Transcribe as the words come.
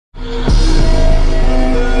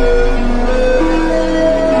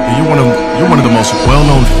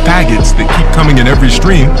faggots that keep coming in every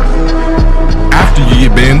stream after you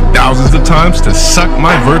get banned thousands of times to suck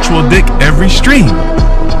my virtual dick every stream.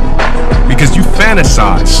 Because you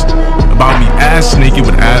fantasize about me ass naked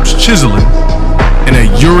with abs chiseling and a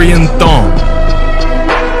Urian thong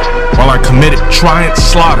while I committed Triant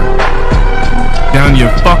slaughter down your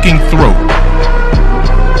fucking throat,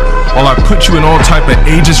 while I put you in all type of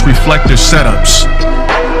Aegis reflector setups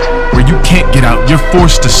where you can't get out. You're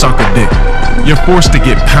forced to suck a dick. You're forced to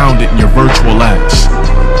get pounded in your virtual ass.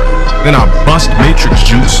 Then I bust matrix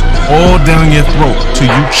juice all down your throat till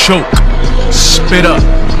you choke, spit up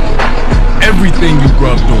everything you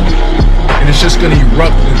grubbed on, and it's just gonna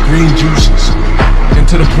erupt in green juices, and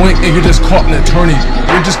to the point that you're just caught in eternity.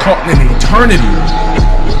 You're just caught in an eternity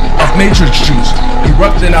of matrix juice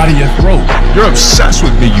erupting out of your throat. You're obsessed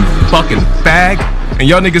with me, you fucking fag. And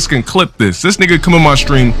y'all niggas can clip this. This nigga come on my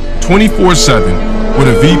stream 24/7 with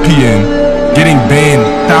a VPN, getting banned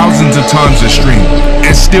thousands of times a stream,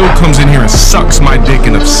 and still comes in here and sucks my dick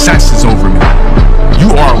and obsesses over me. You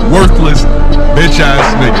are a worthless bitch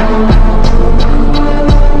ass nigga.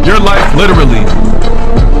 Your life literally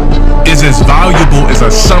is as valuable as a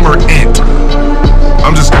summer ant.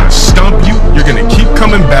 I'm just gonna stump you. You're gonna keep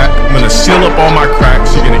coming back. I'm gonna seal up all my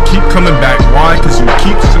cracks. You're gonna keep coming back. Why? Because you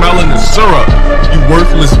keep smelling the syrup, you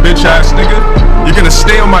worthless bitch ass nigga. You're gonna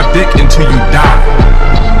stay on my dick until you die.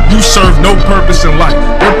 You serve no purpose in life.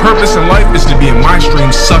 Your purpose in life is to be in my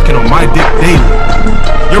stream sucking on my dick daily.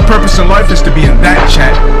 Your purpose in life is to be in that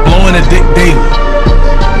chat blowing a dick daily.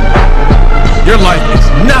 Your life is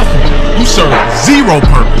nothing. You serve zero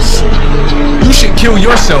purpose. You should kill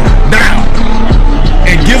yourself now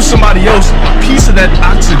and give somebody else a piece of that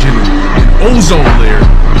oxygen and ozone layer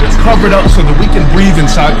that's covered up so that we can breathe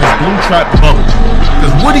inside this blue trap bubble.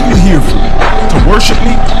 Because what are you here for? To worship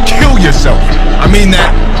me? Kill yourself. I mean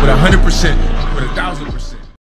that with 100%, with 1,000%.